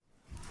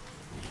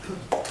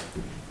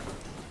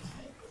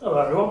Hello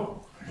everyone,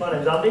 my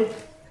name's Andy.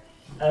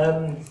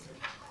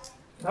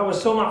 That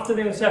was some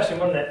afternoon session,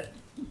 wasn't it?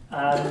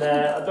 And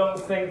I don't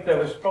think there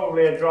was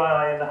probably a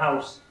dry eye in the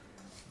house.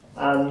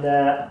 And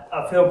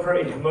I feel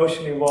pretty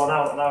emotionally worn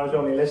out, and I was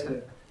only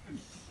listening.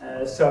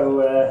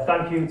 So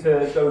thank you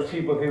to those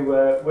people who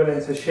were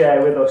willing to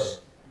share with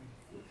us.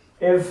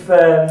 If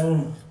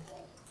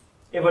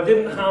I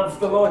didn't have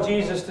the Lord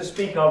Jesus to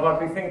speak of, I'd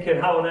be thinking,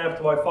 how on earth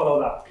do I follow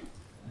that?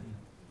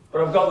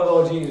 But I've got the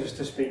Lord Jesus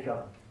to speak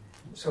of,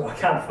 so I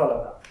can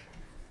follow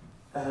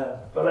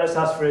that. But let's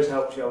ask for his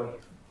help, shall we?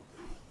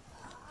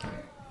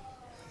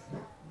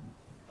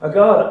 Oh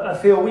God, I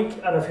feel weak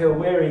and I feel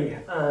weary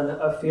and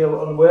I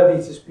feel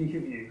unworthy to speak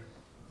of you.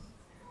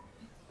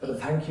 But I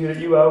thank you that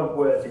you are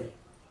worthy.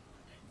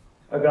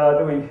 Oh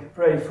God, we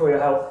pray for your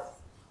help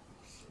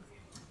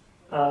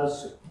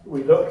as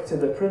we look to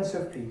the Prince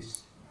of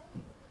Peace.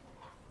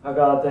 Oh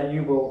God, that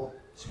you will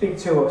speak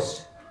to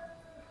us.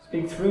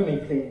 Speak through me,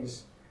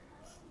 please.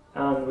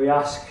 And we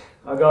ask,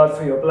 oh God,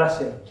 for your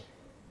blessing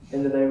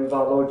in the name of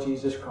our Lord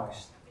Jesus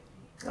Christ.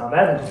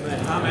 Amen.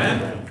 Amen.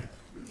 Amen.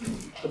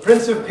 The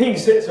Prince of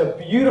Peace, it's a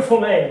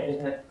beautiful name,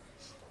 isn't it?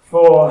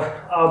 For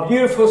our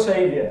beautiful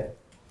Saviour.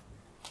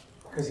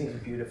 Because he's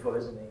beautiful,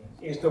 isn't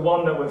he? He's the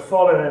one that we're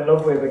falling in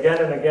love with again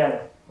and again.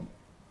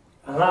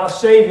 And our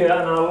Saviour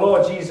and our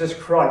Lord Jesus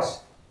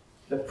Christ,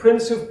 the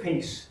Prince of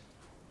Peace,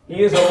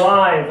 he is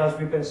alive, as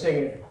we've been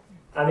singing,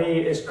 and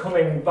he is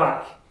coming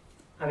back.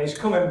 And he's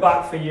coming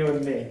back for you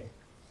and me.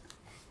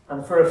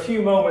 And for a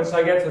few moments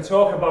I get to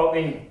talk about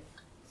the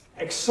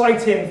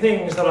exciting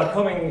things that are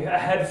coming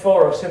ahead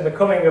for us in the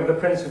coming of the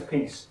Prince of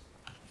Peace.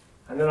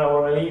 And then I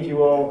want to leave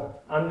you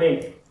all, and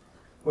me,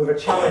 with a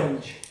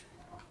challenge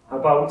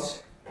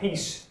about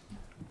peace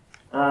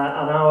and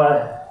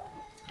our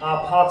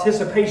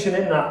participation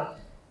in that,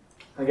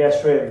 I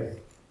guess, really.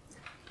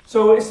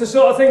 So it's the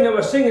sort of thing that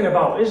we're singing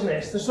about, isn't it?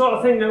 It's the sort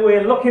of thing that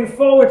we're looking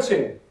forward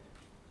to.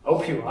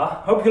 Hope you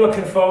are. Hope you're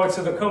looking forward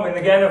to the coming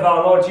again of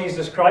our Lord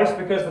Jesus Christ,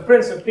 because the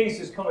Prince of Peace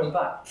is coming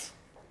back.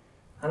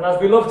 And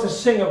as we love to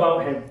sing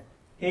about him,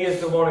 he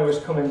is the one who is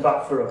coming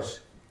back for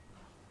us.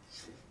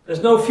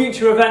 There's no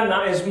future event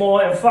that is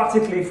more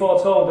emphatically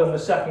foretold than the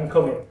second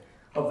coming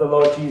of the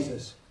Lord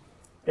Jesus.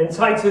 In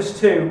Titus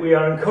 2, we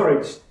are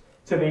encouraged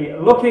to be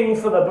looking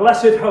for the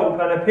blessed hope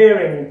and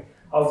appearing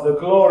of the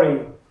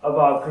glory of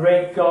our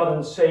great God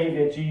and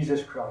Saviour,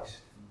 Jesus Christ.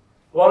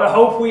 What a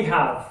hope we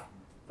have.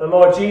 The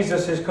Lord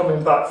Jesus is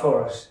coming back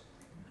for us.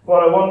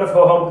 What a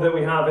wonderful hope that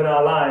we have in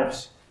our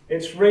lives.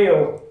 It's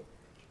real.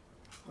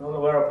 I don't know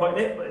where I point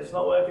it, but it's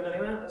not working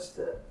anywhere. It's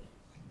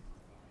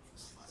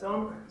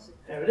on.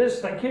 There it is,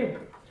 thank you.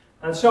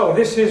 And so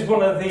this is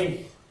one of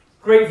the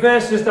great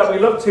verses that we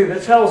look to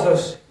that tells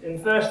us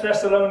in 1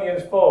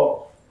 Thessalonians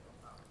 4.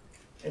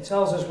 It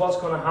tells us what's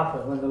going to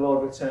happen when the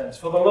Lord returns.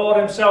 For the Lord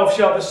himself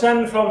shall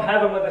descend from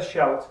heaven with a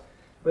shout,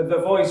 with the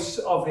voice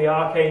of the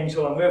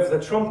archangel and with the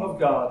trump of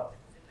God.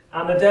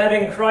 And the dead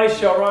in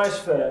Christ shall rise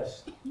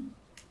first.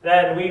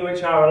 Then we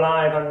which are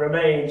alive and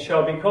remain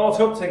shall be caught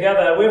up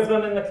together with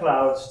them in the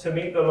clouds to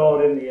meet the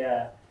Lord in the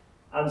air.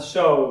 And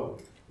so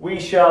we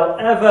shall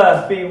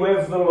ever be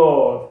with the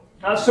Lord.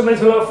 That's something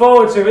to look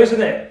forward to, isn't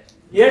it?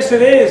 Yes,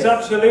 it is,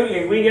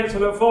 absolutely. We get to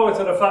look forward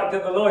to the fact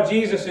that the Lord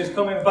Jesus is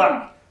coming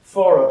back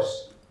for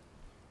us.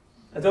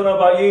 I don't know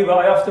about you, but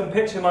I often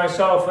picture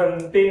myself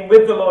and being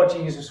with the Lord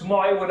Jesus and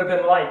what it would have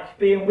been like,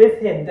 being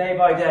with him day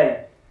by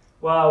day.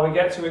 Wow, we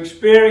get to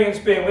experience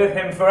being with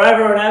him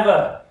forever and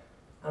ever.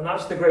 And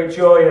that's the great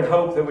joy and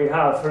hope that we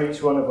have for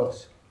each one of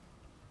us.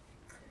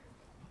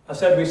 I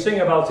said we sing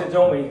about it,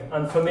 don't we?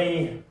 And for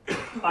me,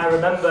 I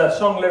remember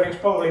song lyrics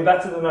probably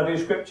better than I do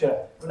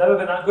scripture. I've never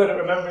been that good at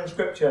remembering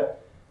scripture,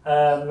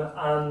 as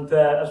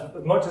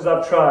much as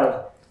I've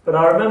tried. But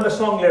I remember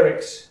song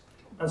lyrics.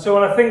 And so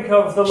when I think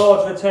of the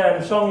Lord's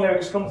return, song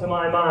lyrics come to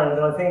my mind.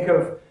 And I think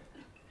of,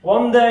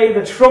 one day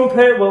the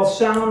trumpet will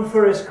sound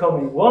for his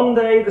coming. One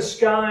day the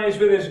skies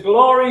with his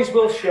glories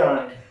will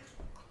shine.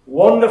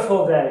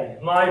 Wonderful day,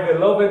 my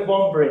beloved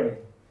one bringing.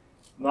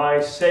 My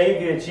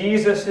Saviour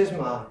Jesus is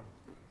mine.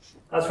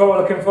 That's what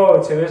we're looking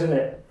forward to, isn't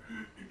it?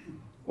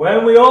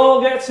 When we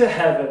all get to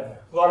heaven,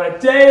 what a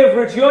day of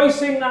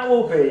rejoicing that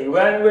will be.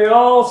 When we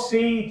all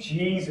see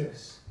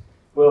Jesus,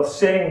 we'll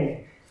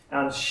sing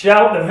and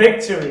shout the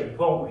victory,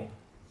 won't we?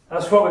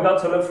 That's what we've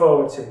got to look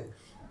forward to.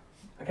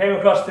 I came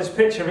across this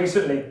picture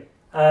recently,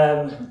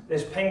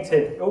 this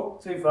painted,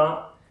 too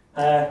far,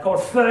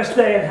 called First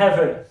Day in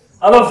Heaven.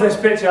 I love this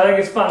picture, I think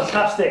it's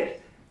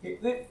fantastic.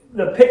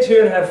 The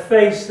picture in her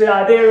face, the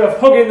idea of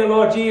hugging the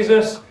Lord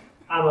Jesus,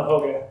 I'm a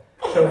hugger.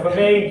 So for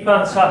me,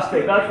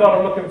 fantastic, that's what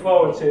I'm looking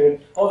forward to.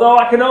 Although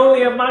I can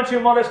only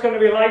imagine what it's going to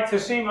be like to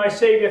see my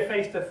Saviour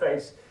face to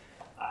face.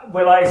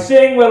 Will I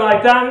sing, will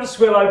I dance,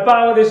 will I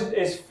bow at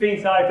his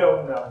feet, I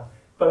don't know.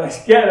 But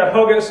let's get a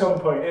hug at some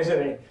point,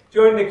 isn't he?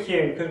 Join the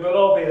queue, because we'll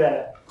all be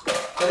there.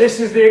 So this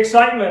is the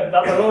excitement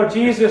that the Lord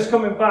Jesus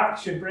coming back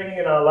should bring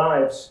in our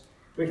lives.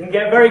 We can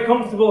get very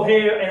comfortable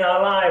here in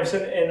our lives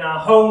and in our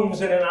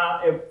homes and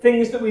in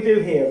things that we do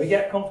here. We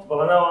get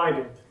comfortable, I know I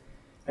do.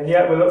 And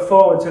yet we look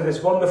forward to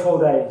this wonderful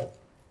day.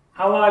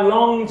 How I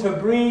long to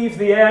breathe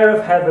the air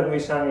of heaven, we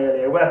sang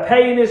earlier, where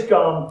pain is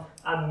gone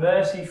and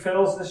mercy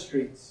fills the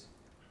streets.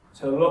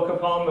 To look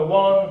upon the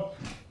one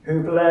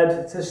who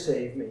bled to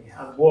save me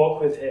and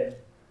walk with him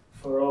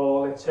for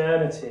all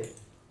eternity.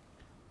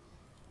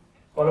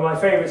 One of my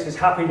favourites is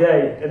Happy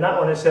Day. In that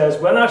one it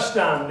says, when I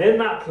stand in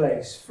that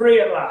place, free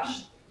at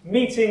last,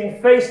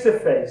 meeting face to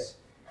face,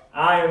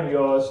 I am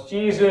yours,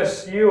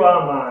 Jesus, you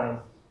are mine.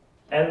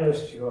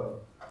 Endless joy,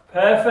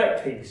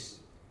 perfect peace,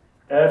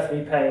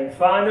 earthly pain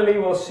finally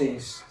will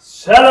cease.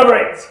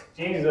 Celebrate!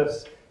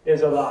 Jesus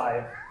is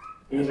alive.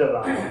 He's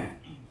alive.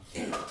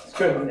 It's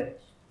good, isn't it?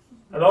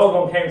 An old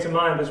one came to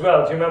mind as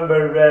well. Do you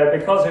remember,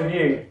 Because of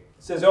You? It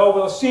says, oh,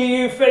 we'll see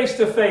you face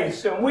to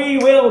face and we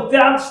will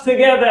dance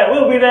together.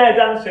 We'll be there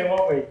dancing,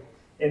 won't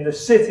we? In the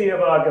city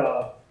of our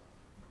God.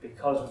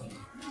 Because of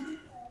You.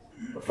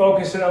 We're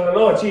focusing on the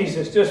Lord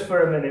Jesus just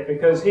for a minute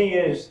because he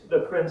is the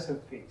Prince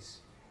of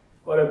Peace.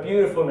 What a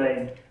beautiful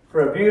name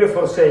for a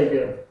beautiful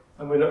Saviour.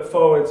 And we look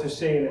forward to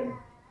seeing him.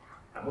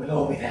 And we'll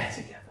all be there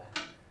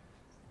together.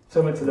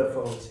 Something to look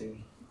forward to.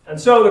 And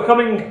so the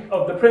coming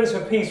of the Prince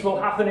of Peace will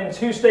happen in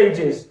two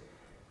stages.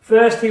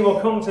 First, he will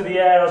come to the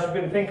air, as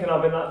we've been thinking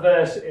of in that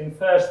verse in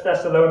 1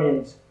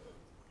 Thessalonians.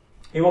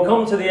 He will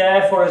come to the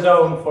air for his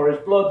own, for his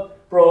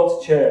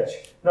blood-brought church,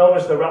 known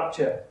as the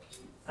rapture.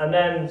 And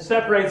then,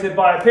 separated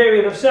by a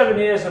period of 7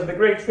 years of the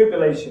Great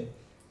Tribulation,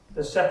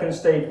 the second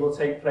stage will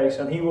take place,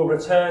 and he will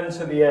return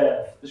to the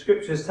earth. The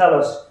scriptures tell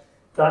us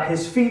that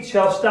his feet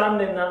shall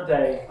stand in that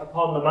day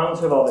upon the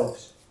Mount of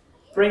Olives,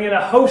 bringing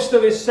a host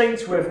of his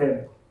saints with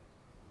him.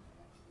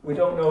 We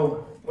don't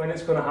know when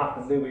it's going to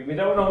happen, do we? We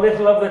don't know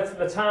little of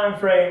the time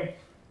frame.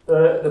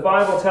 The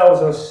Bible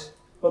tells us,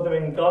 but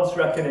in God's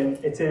reckoning,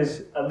 it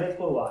is a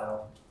little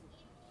while.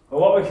 But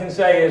what we can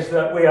say is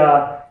that we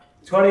are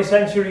 20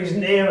 centuries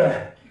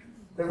nearer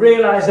the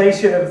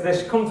realization of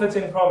this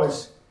comforting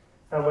promise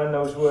than when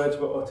those words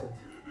were uttered.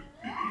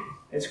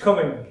 It's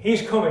coming.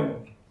 He's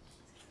coming.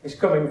 He's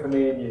coming for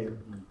me and you.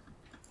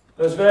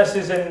 Those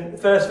verses in 1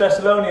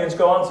 Thessalonians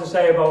go on to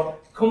say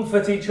about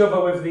comfort each other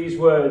with these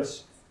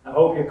words. I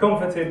hope you're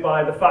comforted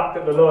by the fact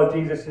that the Lord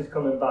Jesus is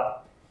coming back.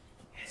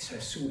 It's a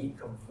sweet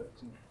comfort,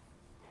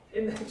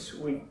 isn't it?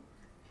 Sweet.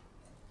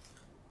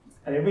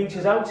 And it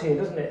reaches out to you,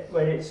 doesn't it?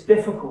 When it's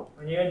difficult,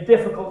 when you're in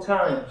difficult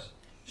times,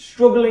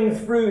 struggling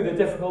through the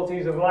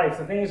difficulties of life,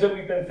 the things that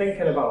we've been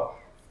thinking about,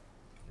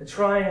 the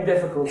trying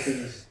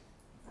difficulties.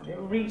 And it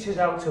reaches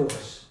out to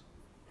us.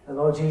 The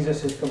Lord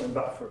Jesus is coming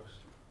back for us.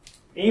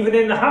 Even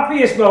in the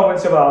happiest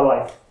moments of our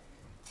life,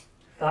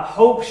 that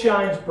hope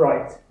shines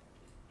bright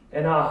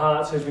in our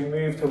hearts as we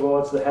move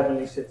towards the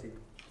heavenly city.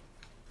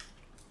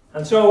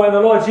 And so when the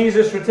Lord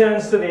Jesus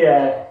returns to the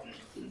air,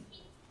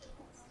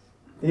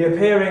 the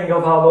appearing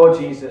of our Lord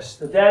Jesus,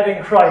 the dead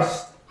in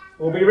Christ,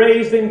 will be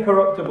raised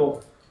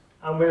incorruptible,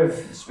 and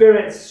with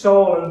spirit,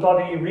 soul and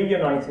body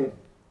reunited,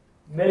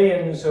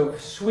 millions of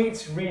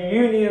sweet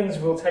reunions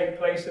will take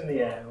place in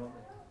the air.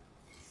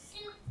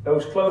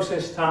 Those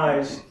closest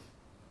ties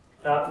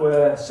that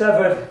were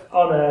severed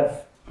on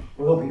earth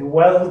will be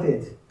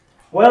welded,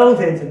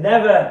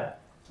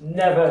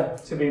 never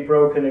to be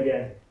broken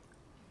again.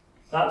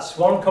 That's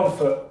one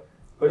comfort,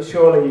 but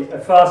surely a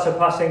far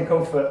surpassing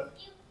comfort,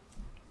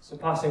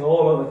 surpassing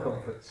all other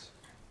comforts,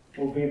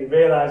 will be the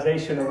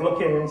realization of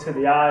looking into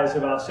the eyes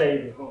of our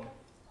Saviour,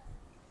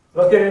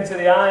 looking into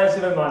the eyes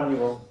of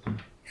Emmanuel.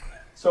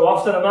 So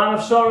often a man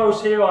of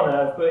sorrows here on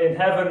earth, but in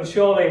heaven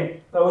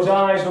surely those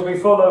eyes will be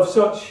full of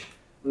such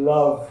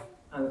love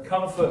and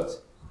comfort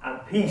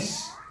and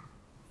peace.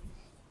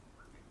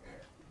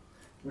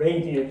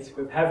 Radiant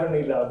with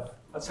heavenly love.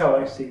 That's how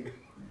I see it.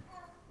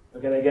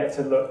 We're going to get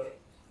to look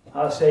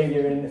our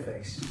Saviour in the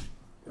face.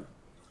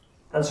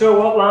 And so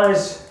what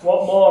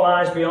more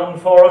lies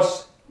beyond for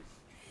us?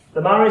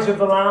 The marriage of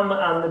the Lamb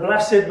and the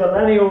blessed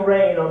millennial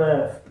reign on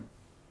earth.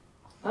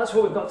 That's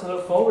what we've got to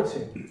look forward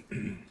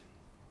to.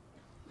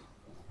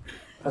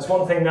 That's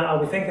one thing that I'll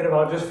be thinking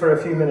about just for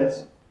a few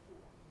minutes.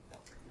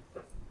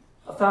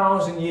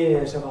 1,000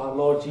 years of our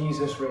Lord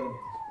Jesus reigning.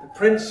 The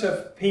Prince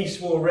of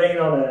Peace will reign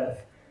on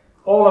earth.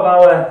 All of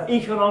our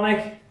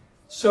economic,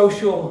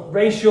 social,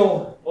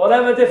 racial,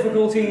 whatever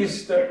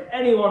difficulties that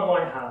anyone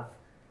might have,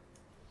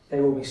 they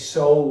will be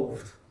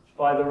solved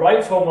by the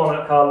rightful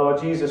monarch, our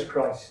Lord Jesus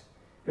Christ,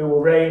 who will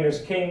reign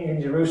as King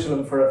in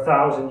Jerusalem for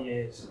 1,000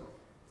 years.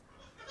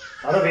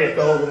 That'll be a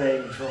golden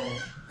age, won't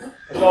it?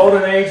 A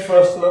golden age for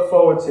us to look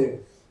forward to.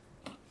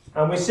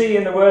 And we see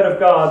in the Word of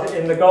God,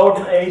 in the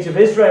golden age of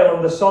Israel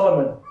under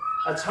Solomon,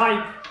 a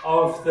type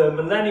of the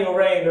millennial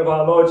reign of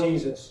our Lord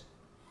Jesus.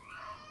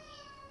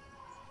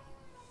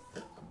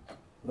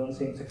 Doesn't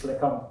seem to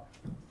click on.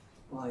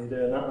 While you're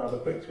doing that, I'll have a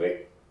quick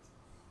tweak.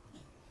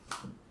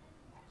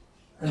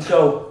 And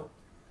so,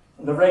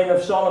 the reign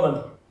of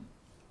Solomon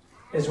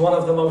is one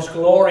of the most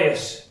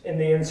glorious in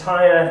the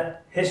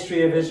entire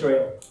history of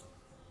Israel.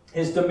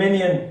 His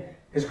dominion,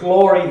 his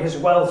glory, his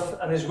wealth,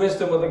 and his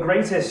wisdom were the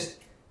greatest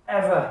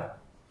ever.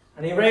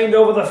 And he reigned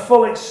over the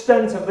full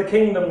extent of the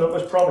kingdom that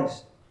was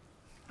promised.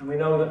 And we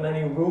know that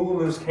many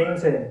rulers came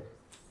to him.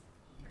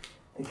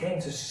 They came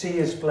to see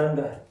his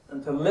splendor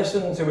and to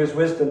listen to his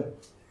wisdom.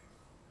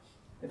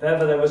 If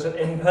ever there was an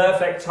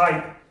imperfect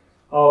type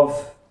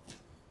of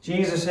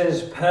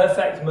Jesus'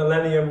 perfect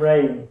millennium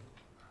reign,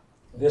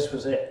 this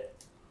was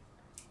it.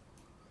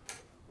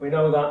 We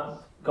know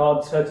that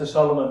God said to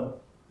Solomon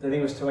that he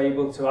was to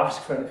able to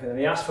ask for anything, and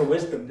he asked for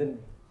wisdom, didn't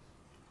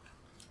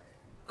he?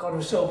 God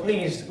was so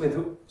pleased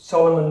with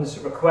Solomon's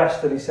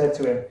request that he said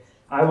to him,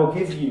 I will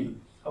give you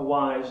a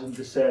wise and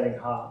discerning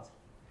heart,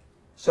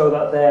 so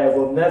that there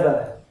will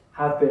never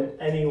have been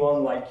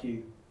anyone like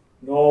you,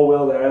 nor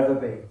will there ever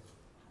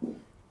be.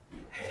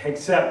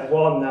 Except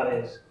one, that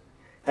is.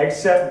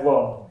 Except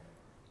one.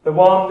 The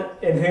one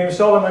in whom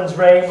Solomon's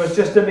reign was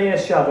just a mere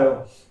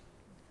shadow.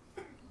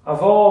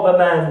 Of all the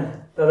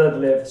men that had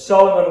lived,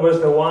 Solomon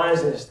was the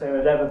wisest there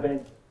had ever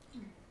been.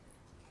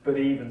 But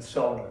even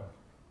Solomon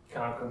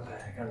can't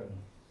compare, can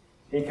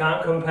he? He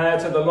can't compare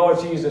to the Lord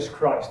Jesus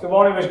Christ, the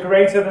one who was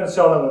greater than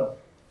Solomon.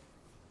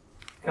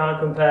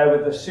 Can't compare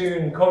with the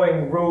soon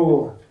coming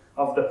rule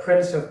of the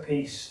Prince of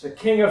Peace, the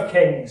King of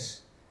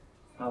Kings,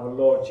 our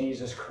Lord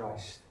Jesus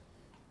Christ.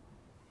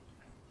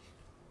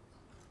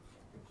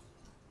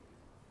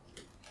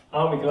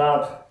 Aren't we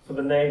glad for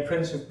the name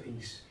Prince of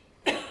Peace?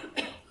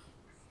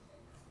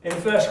 In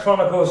 1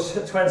 Chronicles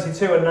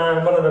 22 and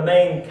 9, one of the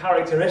main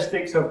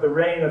characteristics of the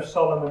reign of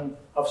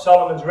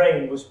Solomon's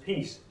reign was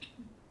peace.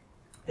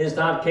 His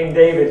dad, King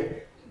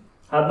David,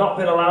 had not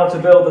been allowed to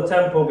build the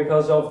temple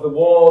because of the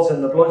wars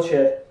and the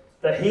bloodshed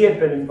that he had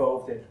been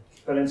involved in.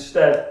 But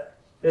instead,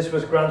 this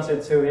was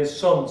granted to his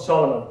son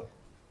Solomon,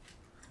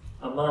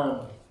 a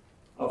man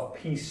of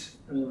peace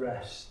and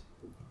rest.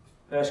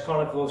 1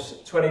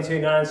 Chronicles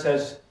 22:9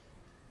 says,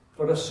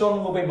 But a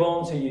son will be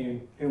born to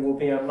you who will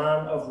be a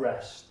man of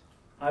rest.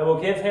 I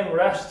will give him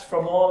rest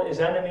from all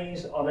his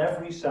enemies on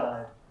every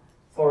side,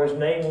 for his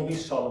name will be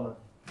Solomon.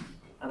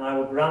 And I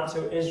will grant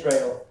to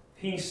Israel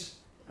peace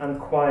and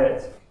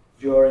quiet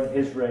during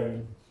his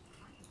reign.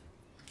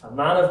 A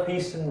man of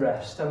peace and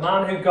rest, a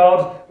man who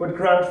God would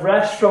grant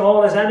rest from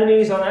all his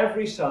enemies on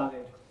every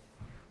side.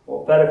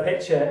 What better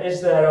picture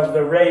is there of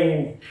the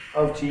reign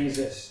of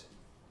Jesus?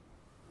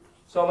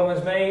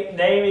 Solomon's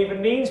name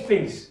even means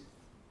peace.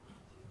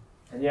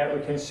 And yet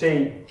we can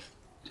see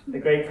the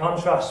great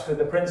contrast with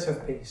the Prince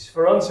of Peace.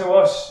 For unto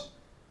us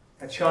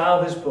a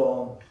child is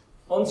born,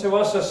 unto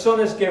us a son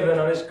is given,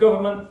 and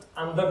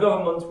the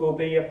government will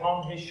be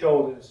upon his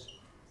shoulders.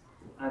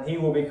 And he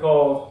will be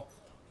called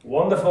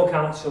Wonderful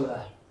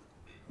Counselor,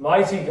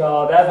 Mighty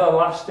God,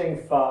 Everlasting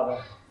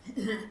Father,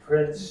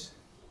 Prince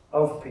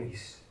of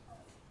Peace.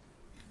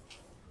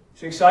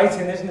 It's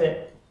exciting, isn't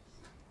it,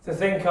 to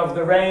think of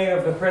the reign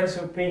of the Prince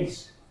of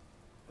Peace,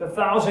 the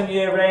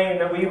 1,000-year reign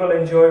that we will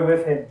enjoy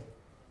with him,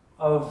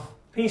 of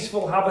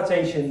peaceful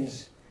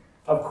habitations,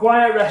 of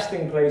quiet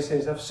resting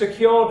places, of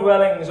secure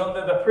dwellings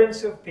under the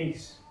Prince of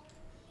Peace,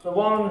 the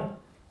one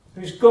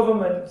whose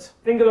government,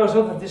 think of those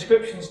other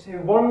descriptions too,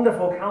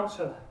 Wonderful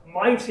Counselor,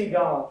 Mighty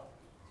God,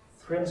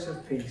 Prince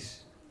of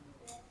Peace.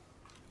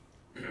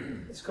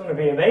 It's going to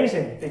be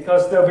amazing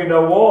because there'll be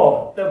no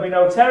war, there'll be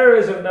no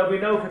terrorism, there'll be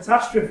no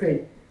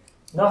catastrophe,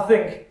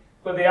 nothing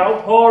but the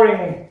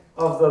outpouring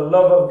of the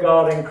love of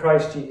God in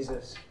Christ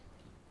Jesus.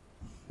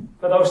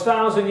 For those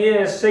 1,000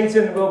 years,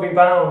 Satan will be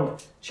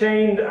bound,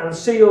 chained and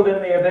sealed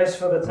in the abyss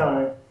for the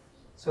time,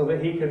 so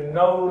that he can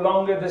no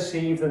longer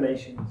deceive the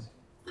nations.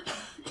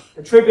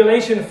 The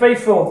tribulation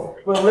faithful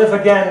will live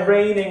again,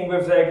 reigning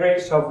with their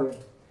great sovereign.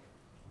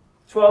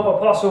 12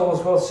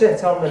 apostles will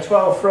sit on the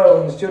 12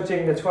 thrones,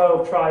 judging the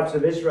 12 tribes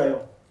of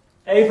Israel.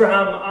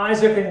 Abraham,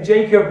 Isaac, and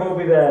Jacob will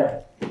be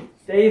there.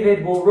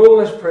 David will rule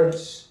as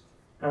prince,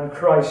 and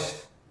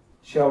Christ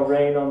shall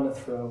reign on the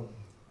throne.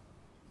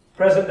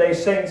 Present-day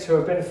saints who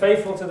have been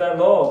faithful to their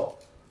Lord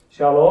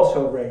shall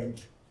also reign.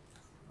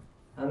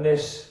 And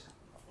this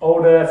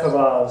old earth of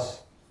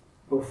ours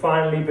will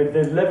finally be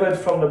delivered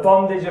from the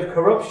bondage of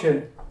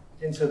corruption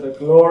into the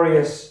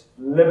glorious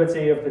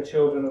liberty of the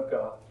children of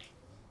God.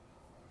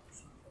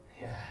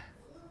 Yeah,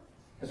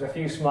 there's a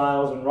few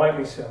smiles, and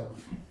rightly so.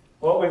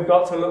 What we've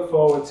got to look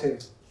forward to,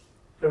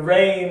 the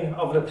reign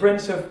of the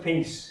Prince of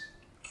Peace.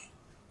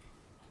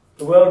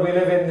 The world we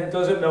live in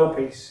doesn't know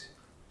peace,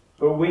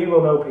 but we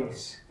will know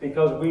peace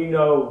because we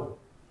know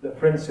the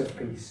Prince of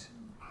Peace.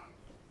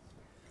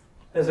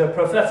 There's a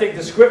prophetic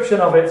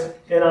description of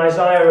it in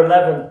Isaiah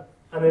 11,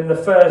 and in the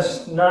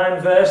first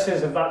 9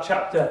 verses of that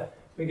chapter,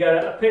 we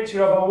get a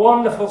picture of a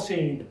wonderful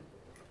scene.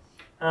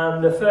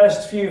 And the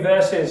first few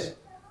verses,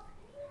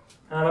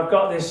 and I've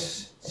got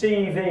this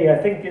CEV,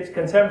 I think it's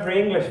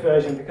Contemporary English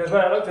Version, because when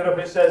I looked it up,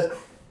 it says,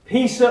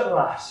 Peace at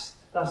Last.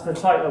 That's the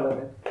title of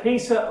it.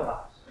 Peace at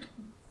last.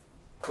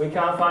 We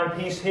can't find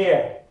peace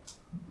here,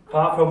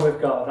 apart from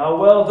with God. Our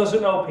world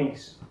doesn't know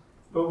peace,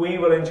 but we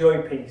will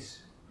enjoy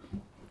peace.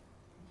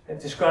 It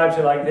describes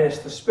it like this: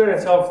 the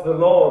Spirit of the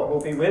Lord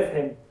will be with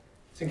him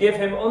to give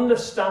him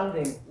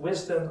understanding,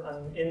 wisdom,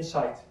 and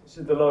insight. This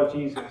is the Lord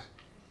Jesus.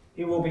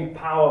 He will be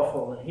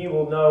powerful, and he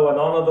will know and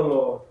honour the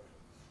Lord.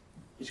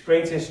 His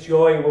greatest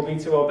joy will be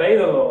to obey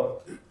the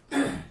Lord,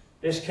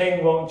 This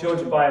king won't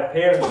judge by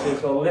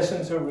appearances or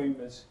listen to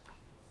rumours.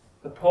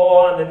 The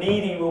poor and the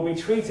needy will be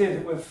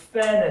treated with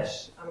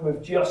fairness and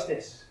with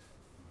justice.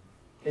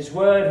 His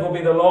word will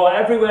be the law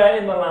everywhere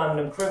in the land,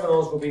 and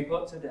criminals will be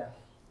put to death.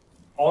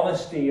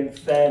 Honesty and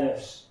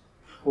fairness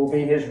will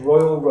be his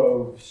royal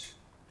robes.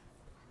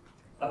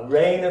 A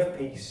reign of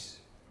peace,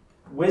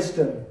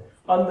 wisdom,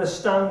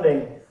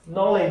 understanding,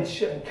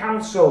 knowledge and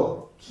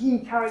counsel, key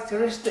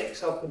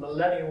characteristics of the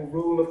millennial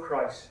rule of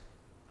Christ.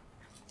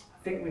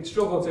 I think we'd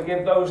struggle to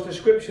give those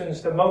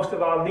descriptions to most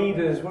of our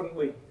leaders, wouldn't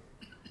we?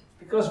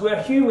 Because we're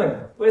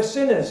human, we're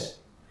sinners.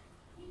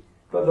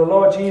 But the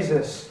Lord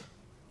Jesus,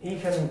 he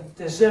can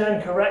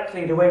discern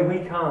correctly the way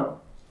we can't.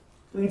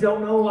 We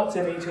don't know what's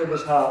in each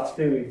other's hearts,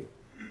 do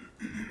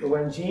we? But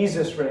when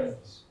Jesus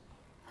reigns,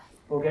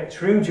 we'll get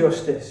true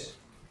justice.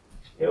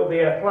 It will be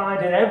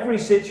applied in every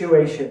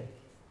situation,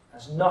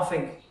 as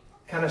nothing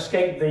can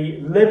escape the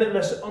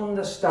limitless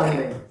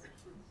understanding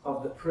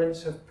of the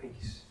Prince of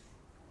Peace.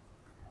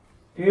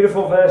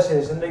 Beautiful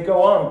verses, and they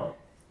go on.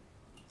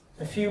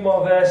 A few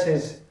more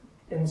verses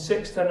in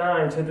 6 to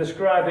 9 to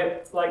describe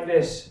it like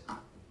this.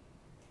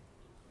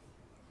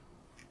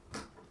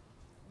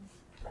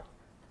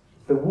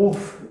 The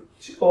wolf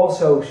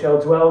also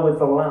shall dwell with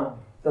the lamb.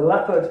 The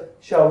leopard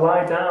shall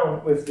lie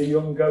down with the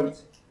young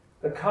goat.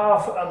 The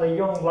calf and the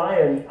young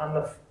lion and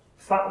the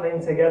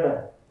fatling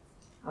together.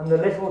 And the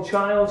little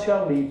child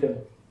shall lead them.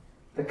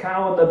 The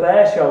cow and the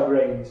bear shall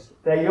graze.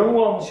 Their young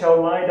ones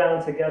shall lie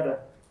down together.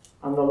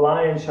 And the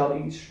lion shall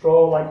eat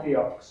straw like the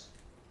ox.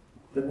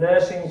 The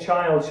nursing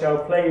child shall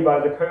play by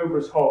the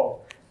cobra's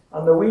hole.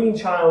 And the weaned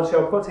child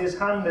shall put his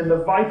hand in the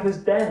viper's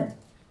den.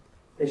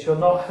 They shall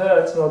not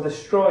hurt nor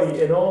destroy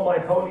in all my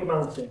holy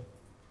mountain,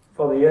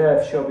 for the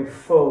earth shall be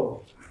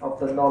full of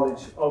the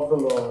knowledge of the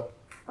Lord,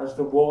 as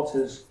the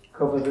waters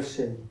cover the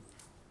sea.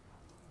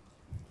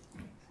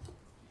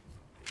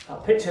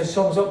 That picture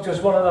sums up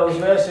just one of those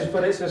verses,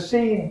 but it's a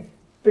scene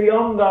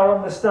beyond our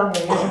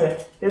understanding, isn't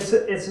it? It's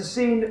a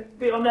scene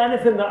beyond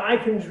anything that I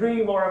can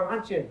dream or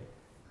imagine.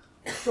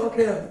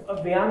 Talking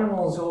of the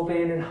animals all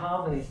being in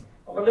harmony,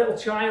 of a little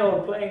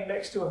child playing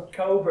next to a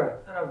cobra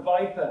and a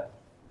viper.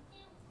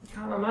 We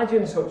can't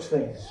imagine such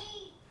things.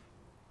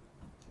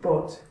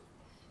 But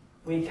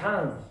we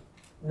can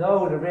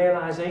know the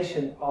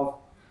realization of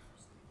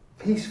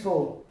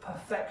peaceful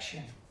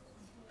perfection,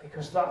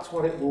 because that's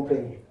what it will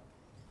be.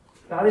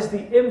 That is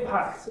the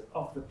impact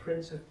of the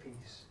Prince of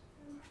Peace.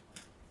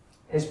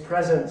 His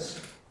presence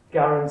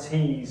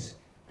guarantees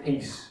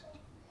peace.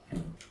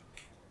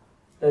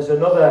 There's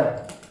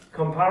another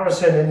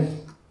comparison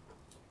in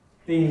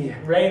the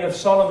reign of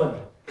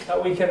Solomon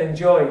that we can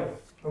enjoy.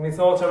 And we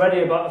thought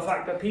already about the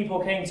fact that people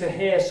came to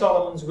hear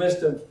Solomon's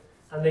wisdom,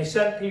 and they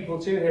sent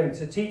people to him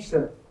to teach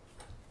them.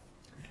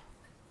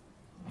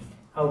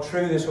 How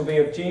true this will be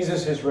of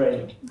Jesus'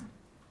 reign.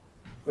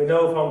 We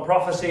know from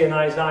prophecy in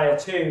Isaiah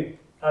 2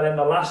 that in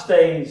the last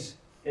days,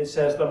 it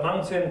says, the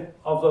mountain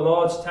of the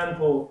Lord's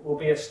temple will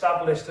be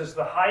established as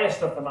the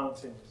highest of the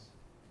mountains.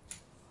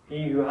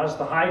 He who has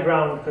the high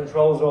ground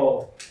controls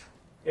all.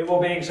 It will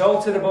be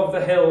exalted above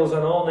the hills,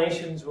 and all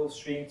nations will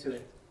stream to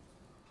it.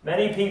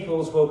 Many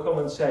peoples will come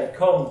and say,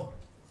 come,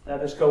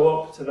 let us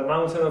go up to the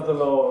mountain of the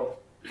Lord,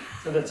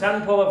 to the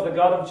temple of the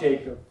God of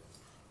Jacob.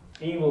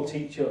 He will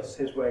teach us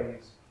his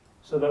ways,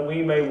 so that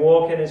we may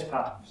walk in his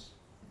paths.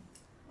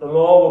 The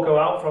law will go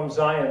out from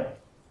Zion,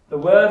 the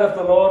word of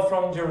the Lord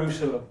from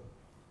Jerusalem.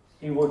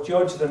 He will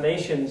judge the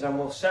nations and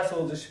will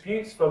settle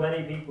disputes for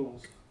many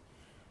peoples.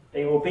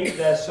 They will beat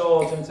their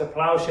swords into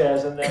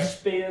plowshares and their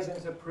spears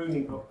into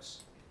pruning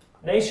hooks.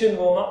 Nation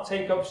will not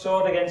take up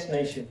sword against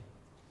nation,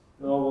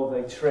 nor will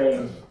they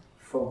train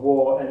for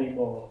war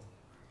anymore.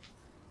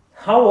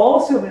 How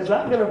awesome is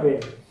that going to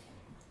be?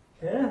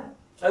 Yeah,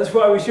 that's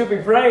why we should be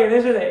praying,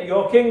 isn't it?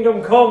 Your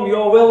kingdom come,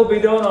 your will be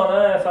done on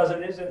earth as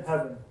it is in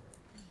heaven.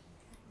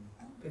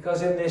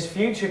 Because in this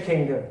future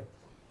kingdom,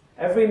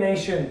 every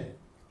nation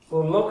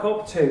will look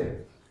up to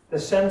the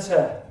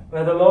centre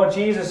where the Lord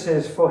Jesus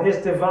is for his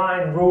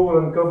divine rule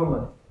and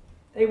government.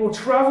 They will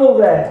travel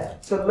there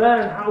to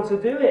learn how to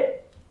do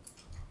it.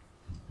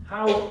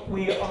 How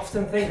we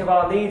often think of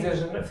our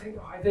leaders and think,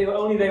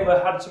 oh, if they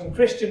had some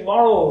Christian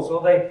morals,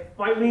 or they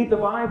might read the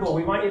Bible,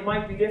 it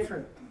might be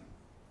different.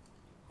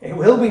 It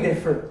will be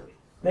different.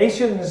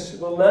 Nations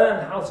will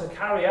learn how to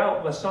carry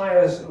out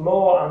Messiah's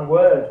law and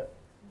word.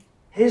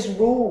 His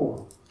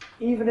rule,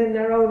 even in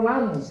their own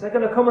lands. They're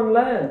going to come and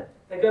learn.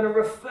 They're going to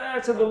refer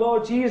to the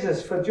Lord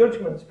Jesus for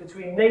judgments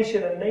between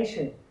nation and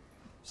nation,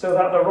 so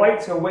that the right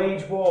to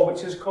wage war,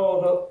 which has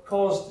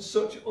caused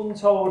such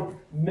untold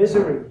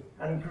misery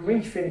and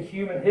grief in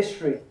human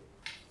history,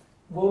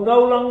 will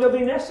no longer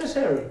be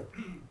necessary.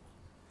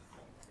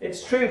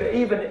 It's true that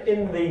even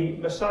in the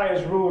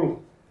Messiah's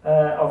rule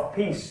of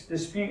peace,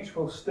 disputes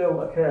will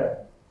still occur.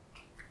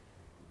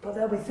 But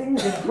there'll be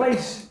things in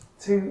place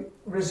to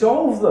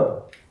resolve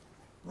them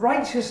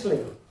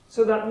righteously,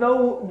 so that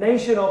no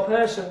nation or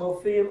person will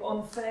feel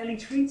unfairly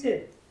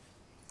treated.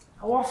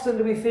 How often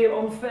do we feel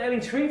unfairly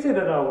treated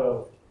in our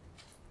world?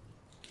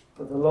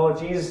 But the Lord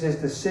Jesus'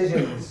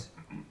 decisions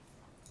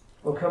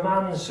will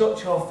command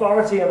such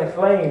authority and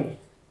acclaim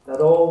that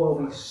all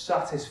will be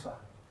satisfied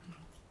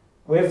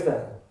with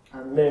them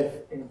and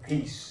live in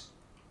peace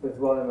with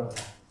one another.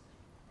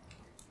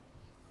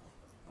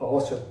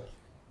 Awesome.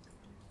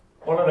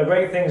 One of the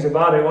great things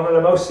about it, one of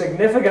the most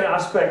significant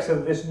aspects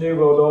of this New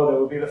World Order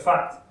will be the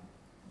fact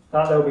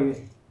that there will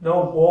be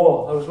no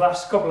war. Those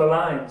last couple of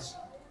lines.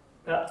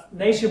 That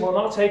nation will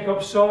not take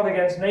up sword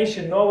against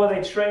nation, nor will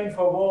they train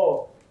for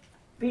war.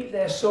 Beat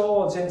their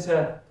swords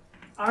into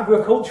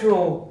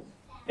agricultural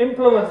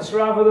implements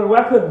rather than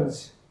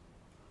weapons.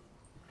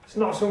 It's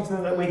not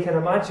something that we can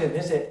imagine,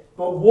 is it?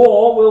 But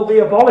war will be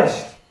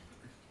abolished.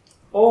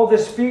 All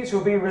disputes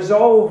will be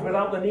resolved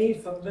without the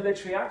need for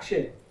military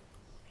action.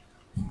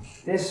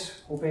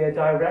 This will be a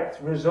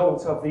direct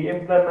result of the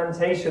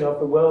implementation of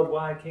the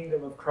worldwide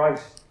kingdom of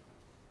Christ.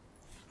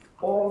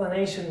 All the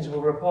nations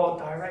will report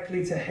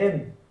directly to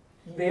him,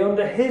 be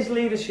under his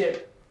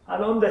leadership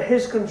and under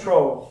his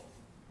control.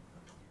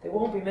 They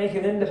won't be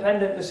making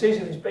independent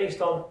decisions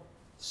based on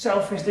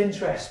selfish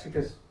interests,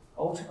 because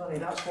ultimately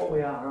that's what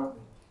we are, aren't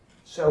we?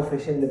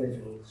 Selfish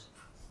individuals.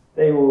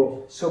 They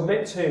will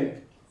submit to,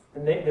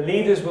 and the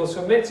leaders will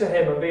submit to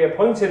him and be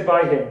appointed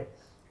by him,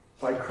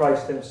 by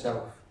Christ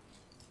himself.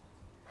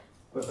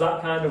 With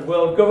that kind of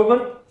world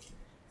government,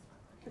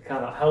 there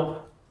cannot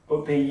help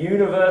but be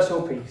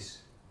universal peace.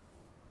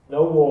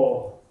 No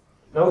war,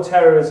 no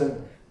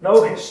terrorism,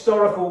 no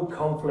historical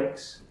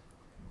conflicts.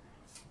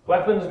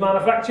 Weapons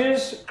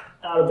manufacturers,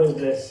 out of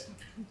business.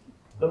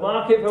 The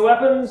market for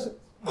weapons,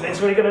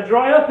 literally going to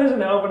dry up,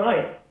 isn't it,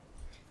 overnight?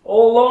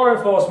 All law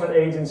enforcement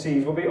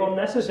agencies will be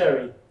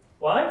unnecessary.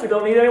 Why? We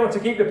don't need anyone to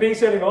keep the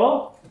peace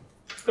anymore.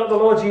 We've got the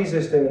Lord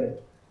Jesus doing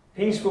it.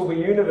 Peace will be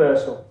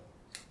universal.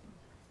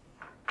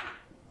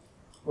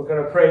 We're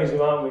going to praise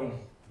him, aren't we?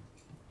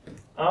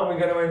 Aren't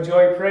we going to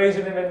enjoy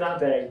praising him in that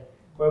day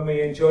when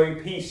we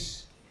enjoy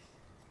peace?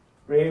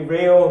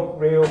 Real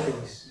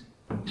peace.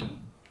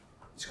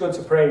 It's good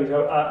to praise.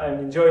 I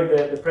enjoyed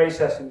the praise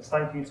sessions.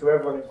 Thank you to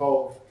everyone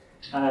involved.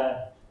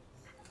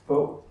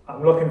 But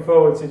I'm looking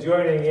forward to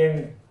joining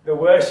in the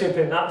worship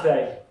in that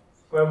day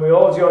when we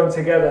all join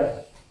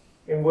together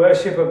in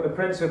worship of the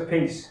Prince of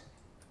Peace.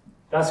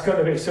 That's going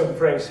to be some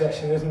praise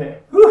session, isn't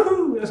it?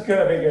 Woohoo! That's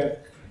going to be good.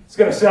 It's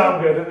going to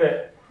sound good, isn't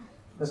it?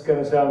 That's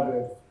going to sound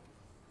good.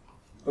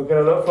 We're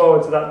going to look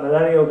forward to that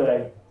millennial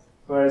day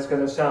where it's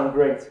going to sound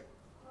great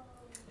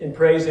in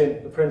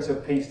praising the Prince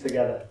of Peace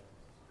together.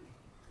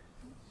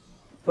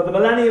 But the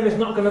millennium is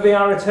not going to be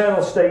our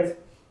eternal state.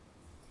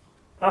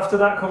 After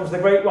that comes the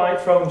great white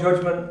throne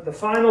judgment, the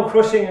final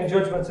crushing and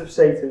judgment of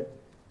Satan,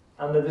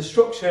 and the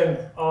destruction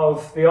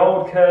of the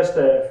old cursed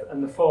earth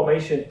and the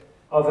formation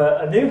of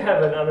a new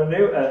heaven and a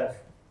new earth.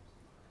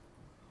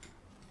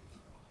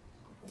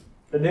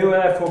 The new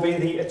earth will be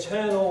the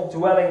eternal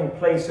dwelling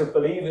place of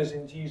believers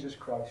in Jesus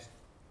Christ.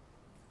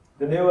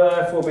 The new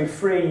earth will be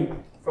free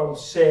from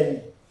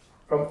sin,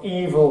 from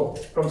evil,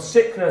 from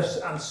sickness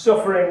and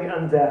suffering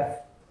and death.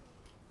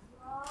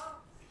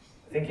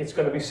 I think it's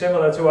going to be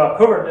similar to our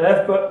current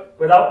earth, but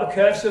without the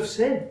curse of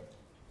sin.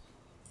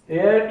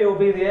 It will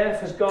be the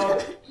earth as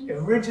God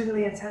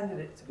originally intended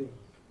it to be.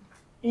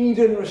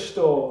 Eden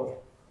restored.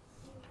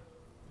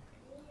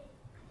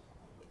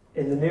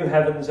 In the new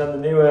heavens and the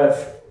new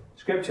earth,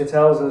 Scripture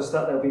tells us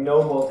that there'll be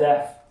no more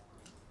death.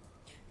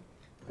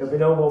 There'll be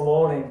no more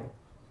mourning.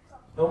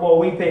 No more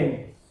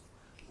weeping.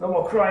 No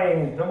more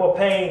crying. No more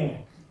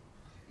pain.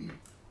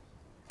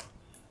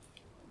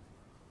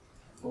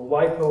 We'll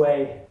wipe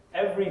away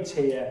every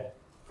tear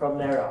from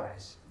their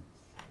eyes.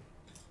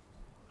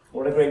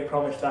 What a great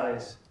promise that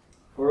is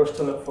for us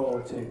to look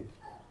forward to.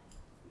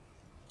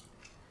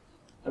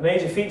 A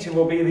major feature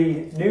will be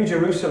the New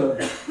Jerusalem,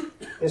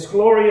 this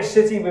glorious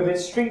city with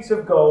its streets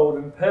of gold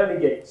and pearly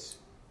gates,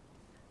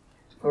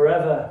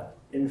 forever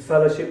in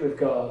fellowship with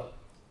God.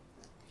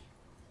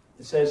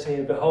 It says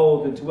here,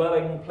 behold, the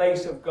dwelling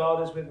place of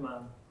God is with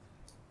man.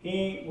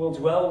 He will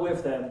dwell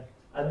with them,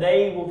 and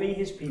they will be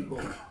his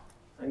people,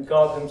 and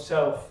God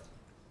himself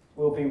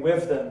will be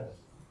with them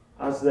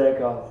as their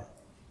God.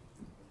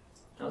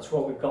 That's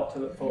what we've got to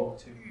look forward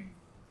to.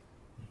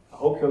 I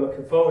hope you're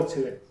looking forward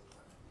to it.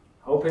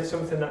 I hope it's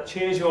something that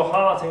cheers your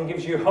heart and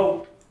gives you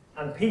hope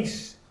and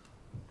peace.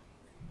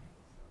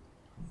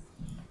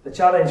 The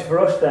challenge for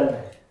us then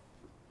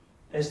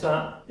is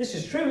that this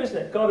is true, isn't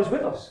it? God is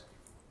with us.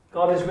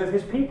 God is with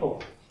his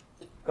people.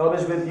 God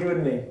is with you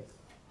and me.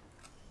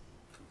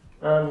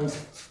 And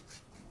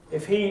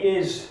if he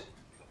is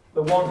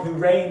the one who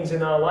reigns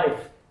in our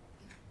life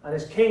and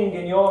is king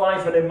in your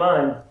life and in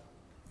mine,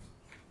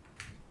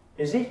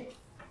 is he?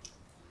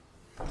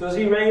 Does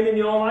he reign in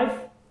your life?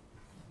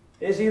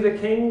 Is he the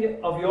king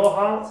of your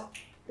heart?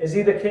 Is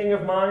he the king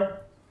of mine?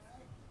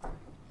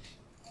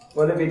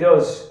 Well, if he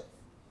does,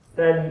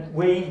 then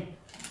we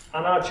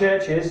and our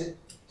churches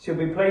should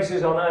be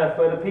places on earth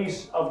where the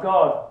peace of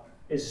God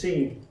is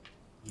seen.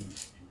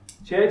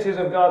 Churches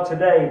of God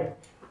today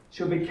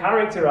should be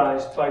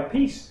characterized by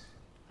peace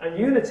and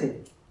unity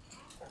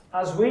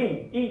as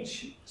we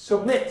each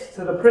submit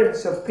to the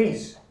Prince of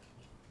Peace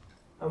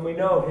and we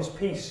know his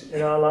peace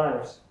in our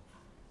lives.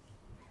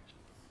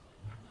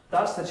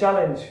 That's the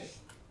challenge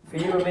for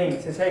you and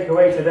me to take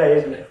away today,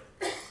 isn't it?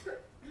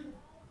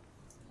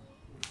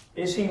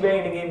 Is he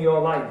reigning in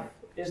your life?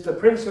 Is the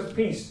Prince of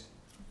Peace?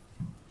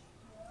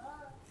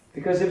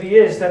 Because if he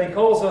is, then he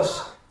calls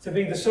us to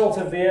be the salt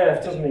of the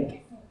earth, doesn't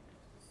he?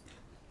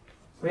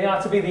 We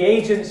are to be the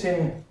agents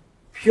in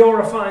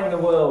purifying the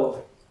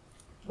world.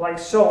 Like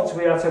salt,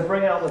 we are to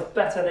bring out the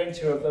better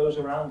nature of those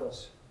around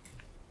us.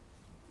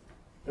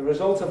 The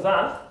result of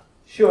that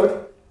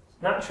should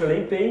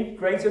naturally be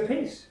greater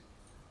peace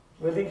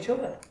with each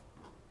other.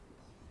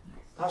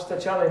 That's the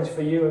challenge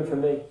for you and for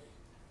me.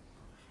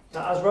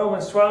 Now, as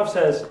Romans 12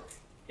 says,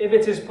 if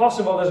it is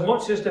possible, as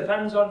much as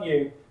depends on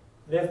you,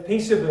 live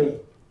peaceably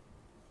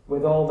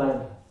with all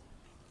men.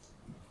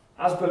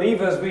 As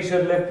believers, we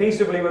should live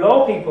peaceably with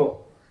all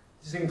people.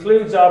 This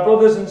includes our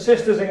brothers and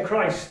sisters in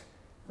Christ,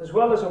 as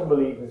well as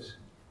unbelievers.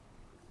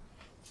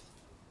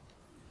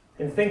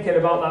 In thinking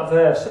about that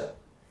verse,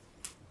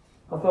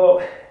 I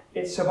thought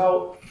it's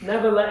about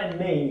never letting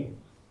me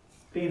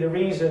be the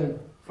reason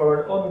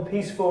for an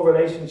unpeaceful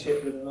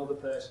relationship with another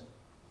person.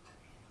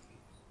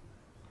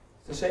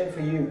 It's the same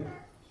for you.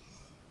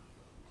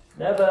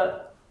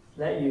 Never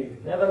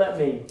let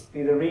me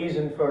be the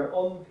reason for an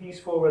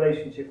unpeaceful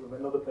relationship with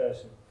another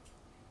person.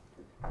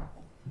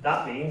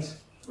 That means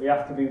we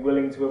have to be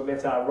willing to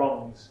admit our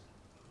wrongs.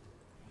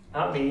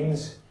 That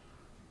means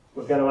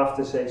we're going to have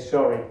to say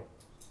sorry.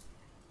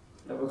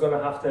 That we're going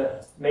to have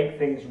to make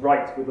things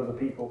right with other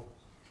people.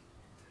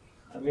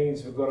 That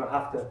means we're going to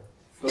have to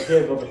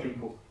forgive other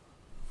people.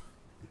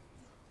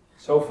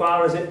 So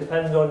far as it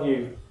depends on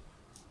you.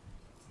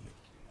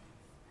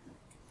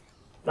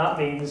 That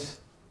means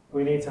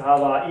we need to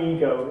have our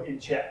ego in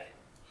check.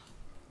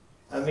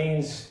 That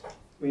means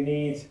we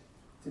need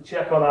to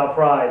check on our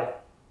pride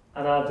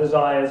and our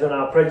desires and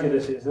our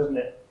prejudices, doesn't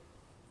it?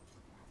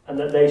 And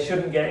that they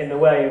shouldn't get in the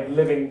way of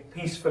living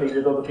peacefully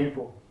with other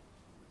people.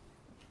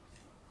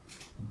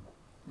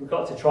 We've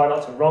got to try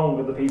not to wrong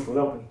other people,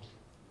 don't we?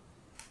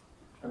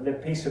 And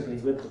live peaceably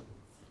with them.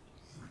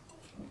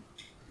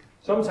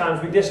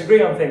 Sometimes we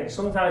disagree on things.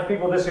 Sometimes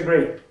people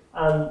disagree.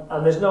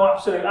 And there's no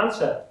absolute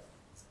answer.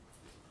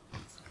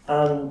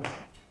 And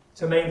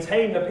to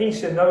maintain the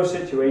peace in those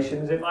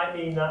situations, it might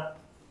mean that,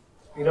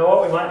 you know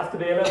what, we might have to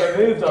be a little bit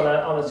moved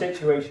on a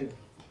situation.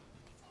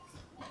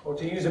 Or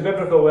to use a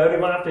biblical word, we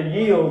might have to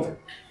yield.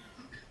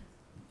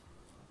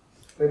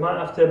 We might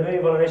have to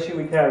move on an issue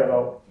we care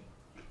about.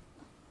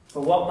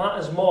 But what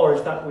matters more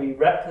is that we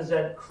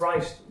represent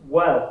Christ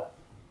well,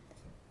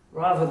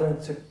 rather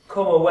than to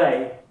come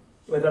away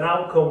with an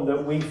outcome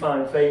that we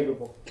find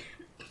favourable.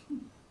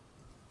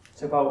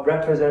 It's about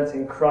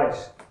representing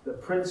Christ, the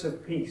Prince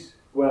of Peace,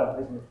 well,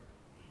 isn't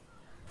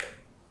it?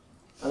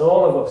 And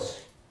all of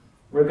us,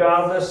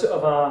 regardless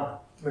of our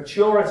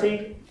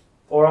maturity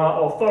or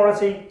our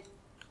authority,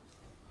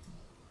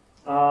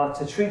 are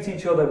to treat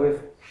each other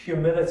with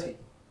humility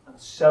and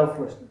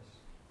selflessness.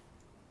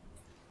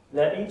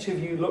 Let each of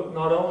you look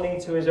not only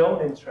to his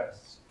own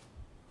interests,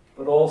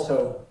 but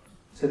also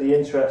to the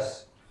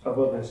interests of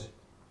others.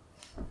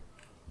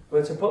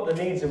 We're to put the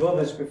needs of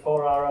others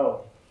before our own.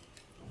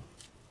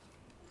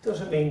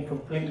 Doesn't mean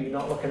completely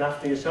not looking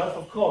after yourself.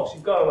 Of course,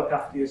 you've got to look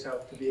after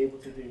yourself to be able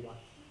to do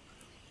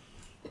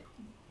that.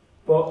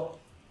 But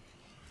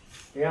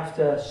we have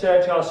to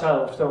search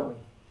ourselves, don't we?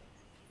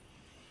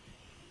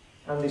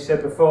 Andy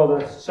said before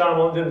that Psalm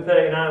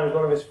 139 was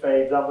one of his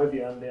faves. I'm with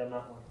you, Andy, on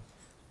that one.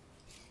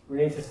 We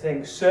need to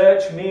think,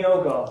 search me,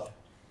 O God.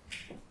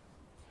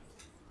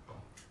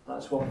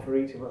 That's one for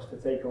each of us to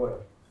take away.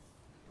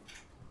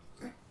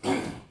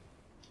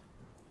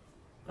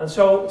 And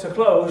so, to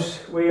close,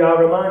 we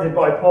are reminded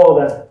by Paul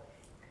then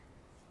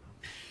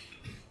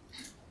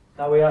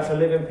that we are to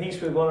live in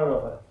peace with one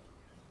another.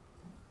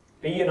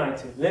 Be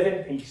united, live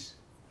in peace,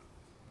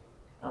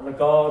 and the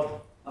God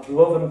of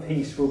love and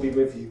peace will be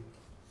with you.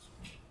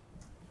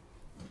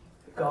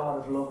 The God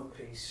of love and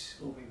peace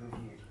will be with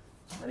you,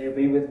 and he'll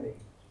be with me.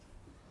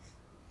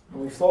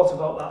 And we've thought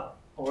about that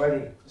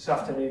already this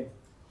afternoon,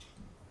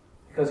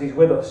 because he's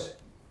with us.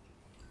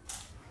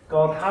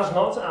 God has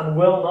not and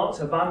will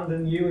not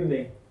abandon you and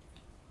me.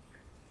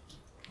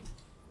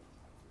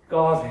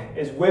 God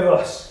is with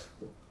us.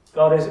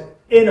 God is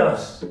in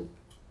us.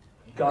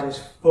 God is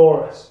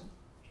for us.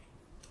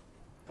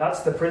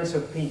 That's the Prince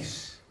of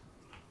Peace.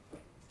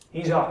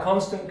 He's our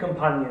constant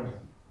companion.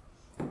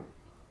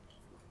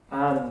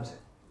 And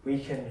we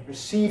can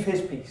receive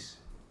his peace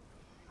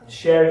and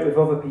share it with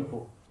other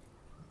people.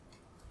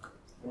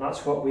 And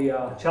that's what we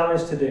are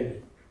challenged to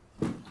do.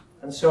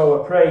 And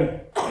so I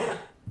pray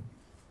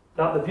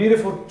that the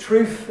beautiful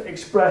truth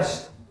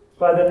expressed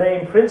by the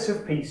name Prince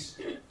of Peace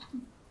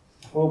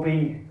will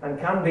be and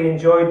can be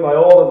enjoyed by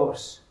all of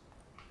us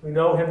who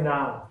know him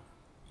now.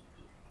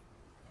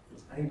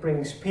 And he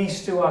brings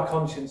peace to our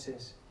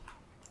consciences.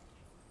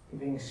 He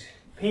brings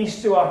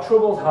peace to our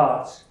troubled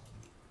hearts.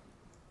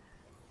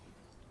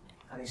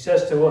 And he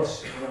says to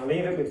us, and I'll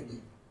leave it with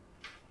you,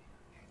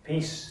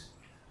 peace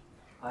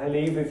I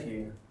leave with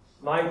you,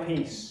 my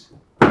peace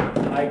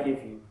I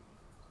give you.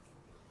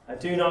 I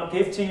do not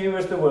give to you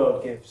as the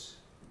world gives.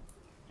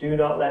 Do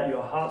not let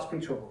your hearts be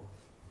troubled,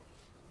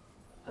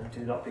 and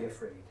do not be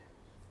afraid.